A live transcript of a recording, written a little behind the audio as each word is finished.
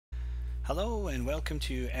Hello and welcome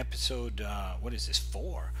to episode, what is this,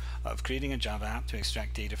 4 of creating a Java app to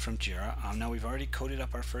extract data from Jira. Now we've already coded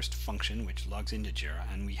up our first function which logs into Jira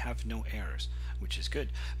and we have no errors, which is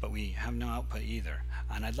good, but we have no output either.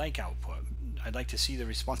 And I'd like output. I'd like to see the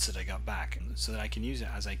response that I got back so that I can use it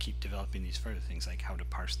as I keep developing these further things like how to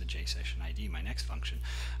parse the JSession ID, my next function.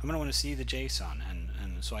 I'm going to want to see the JSON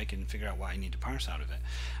and so I can figure out what I need to parse out of it.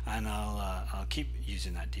 And I'll keep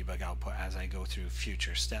using that debug output as I go through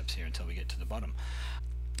future steps here until we get to the bottom.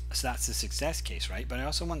 So that's the success case, right? But I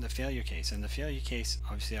also want the failure case, and the failure case,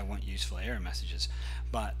 obviously I want useful error messages,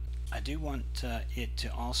 but I do want it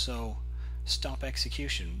to also stop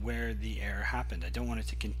execution where the error happened. I don't want it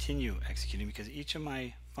to continue executing because each of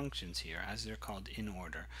my functions here, as they're called in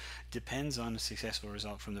order, depends on a successful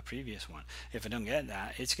result from the previous one. If I don't get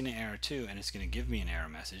that, it's going to error too, and it's going to give me an error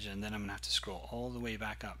message, and then I'm going to have to scroll all the way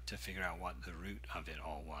back up to figure out what the root of it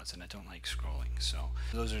all was, and I don't like scrolling. So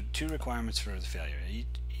those are two requirements for the failure.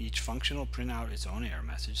 Each function will print out its own error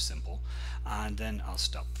message, simple, and then I'll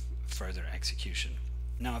stop further execution.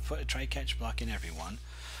 Now I put a try-catch block in every one.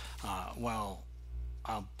 Well,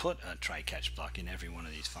 I'll put a try-catch block in every one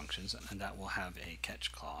of these functions, and that will have a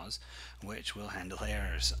catch clause which will handle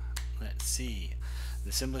errors. Let's see.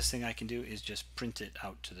 The simplest thing I can do is just print it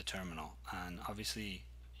out to the terminal, and obviously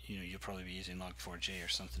you'll probably be using log4j or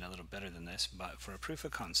something a little better than this, but for a proof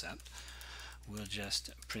of concept we'll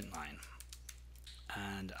just print line,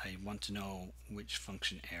 and I want to know which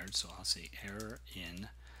function erred, so I'll say error in,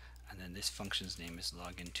 and then this function's name is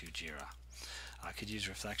login to Jira. I could use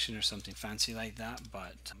reflection or something fancy like that,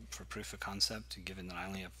 but for proof of concept, given that I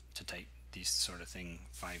only have to type these sort of thing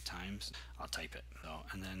 5 times, I'll type it. So,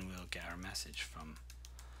 and then we'll get our message from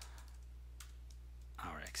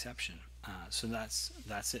our exception. So that's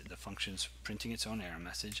it. The function's printing its own error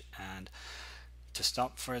message, and to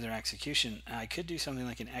stop further execution, I could do something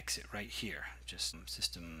like an exit right here, just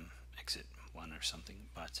system exit 1 or something,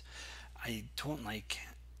 but I don't like,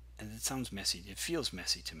 and it sounds messy, it feels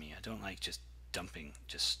messy to me. I don't like just dumping,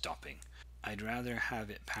 just stopping. I'd rather have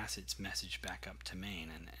it pass its message back up to main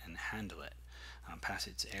and handle it, pass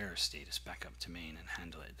its error status back up to main and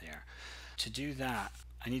handle it there. To do that,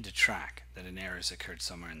 I need to track that an error has occurred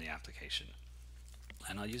somewhere in the application,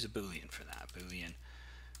 and I'll use a boolean for that. Boolean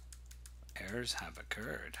errors have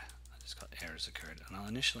occurred. I'll just call it errors occurred, and I'll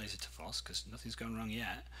initialize it to false because nothing's gone wrong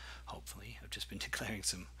yet. Hopefully, I've just been declaring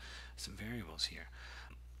some variables here.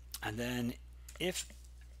 And then if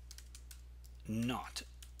not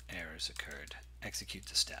errors occurred, execute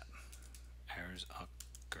the step. Errors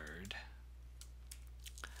occurred,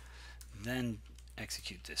 then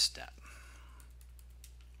execute this step.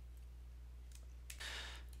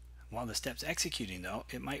 While the step's executing though,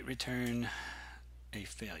 it might return a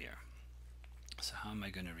failure. So how am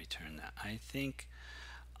I going to return that? I think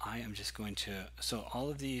I am just going to, so all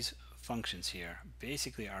of these functions here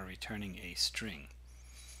basically are returning a string,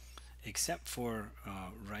 except for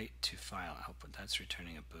write to file output. That's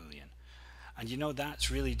returning a boolean, and that's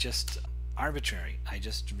really just arbitrary. I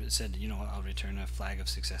just said I'll return a flag of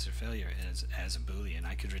success or failure as a boolean.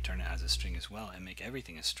 I could return it as a string as well and make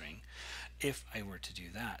everything a string. If I were to do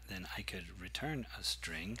that, then I could return a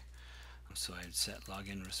string. So I'd set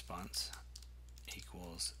login response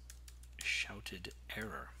equals shouted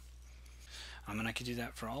error, and I could do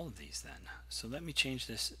that for all of these then. So let me change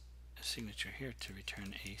this signature here to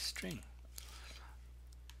return a string,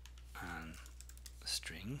 and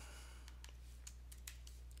string,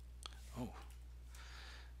 oh,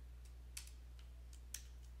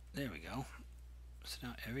 there we go. So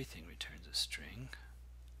now everything returns a string,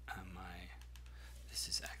 and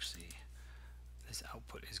this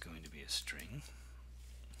output is going to be a string.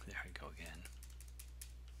 There I go again.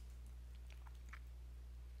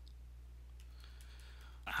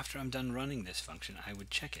 After I'm done running this function, I would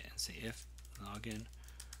check it and say if login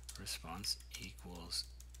response equals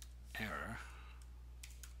error.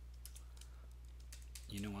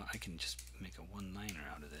 You know what? I can just make a one-liner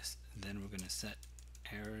out of this. Then we're going to set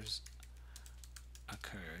errors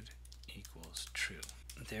occurred equals true.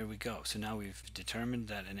 There we go. So now we've determined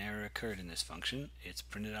that an error occurred in this function. It's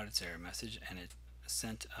printed out its error message, and it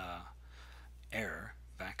sent a error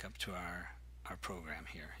back up to our program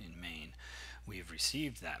here in main. We have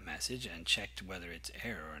received that message and checked whether it's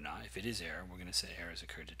error or not. If it is error, we're going to set errors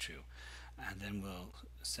occurred to true, and then we'll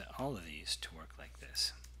set all of these to work like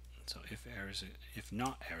this. So if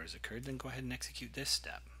not errors occurred, then go ahead and execute this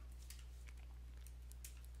step.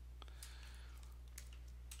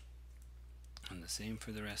 And the same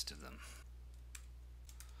for the rest of them.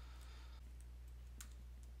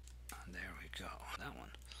 And there we go. That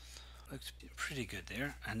one. looks pretty good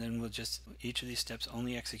there. And then we'll just, each of these steps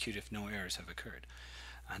only execute if no errors have occurred.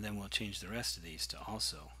 And then we'll change the rest of these to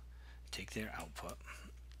also take their output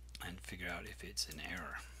and figure out if it's an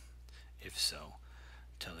error. If so,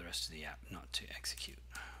 tell the rest of the app not to execute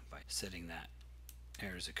by setting that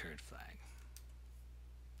errors occurred flag.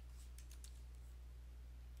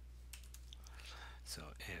 So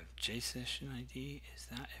if JSession ID is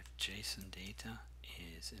that, if JSON data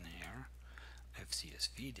is an error, if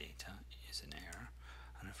CSV data is an error,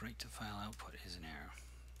 and if write to file output is an error.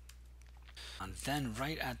 And then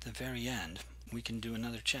right at the very end, we can do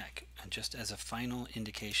another check, and just as a final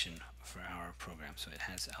indication for our program, so it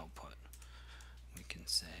has output, we can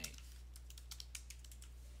say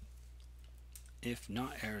if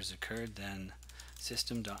not errors occurred, then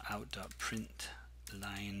system.out.print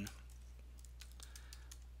line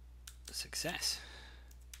success.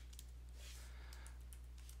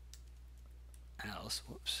 Else,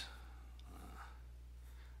 whoops,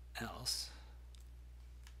 else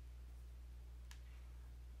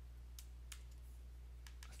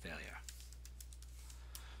failure.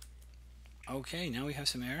 Okay, now we have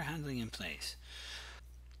some error handling in place.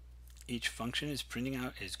 Each function is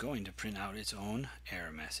going to print out its own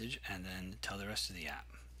error message and then tell the rest of the app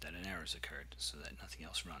that an error has occurred so that nothing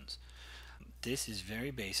else runs. This is very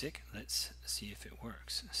basic. Let's see if it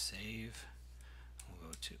works. Save. We'll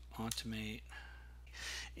go to automate.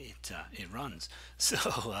 It runs.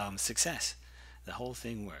 So success. The whole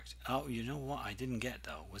thing worked. Oh, you know what I didn't get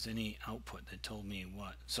though was any output that told me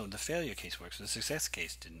what. So the failure case works. The success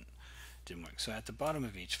case didn't work. So at the bottom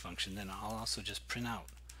of each function, then I'll also just print out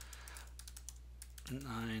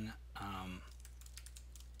line.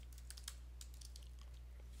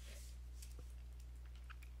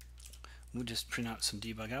 We'll just print out some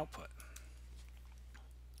debug output.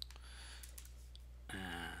 And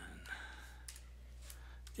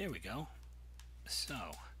there we go. So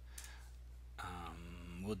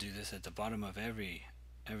we'll do this at the bottom of every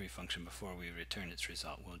function before we return its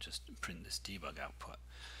result. We'll just print this debug output.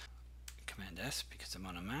 Command S because I'm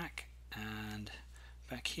on a Mac, and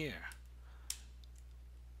back here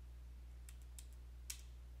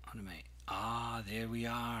automate. There we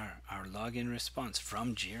are, our login response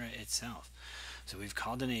from Jira itself. So we've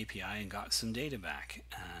called an API and got some data back,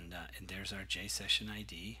 and there's our JSession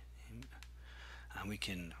ID, and we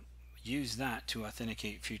can use that to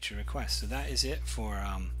authenticate future requests. So that is it for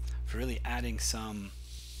really adding some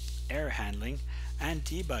error handling and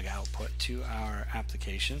debug output to our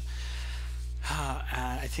application.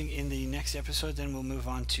 I think in the next episode then we'll move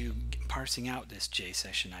on to parsing out this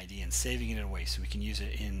JSession ID and saving it away so we can use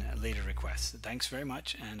it in later requests. Thanks very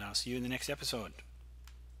much, and I'll see you in the next episode.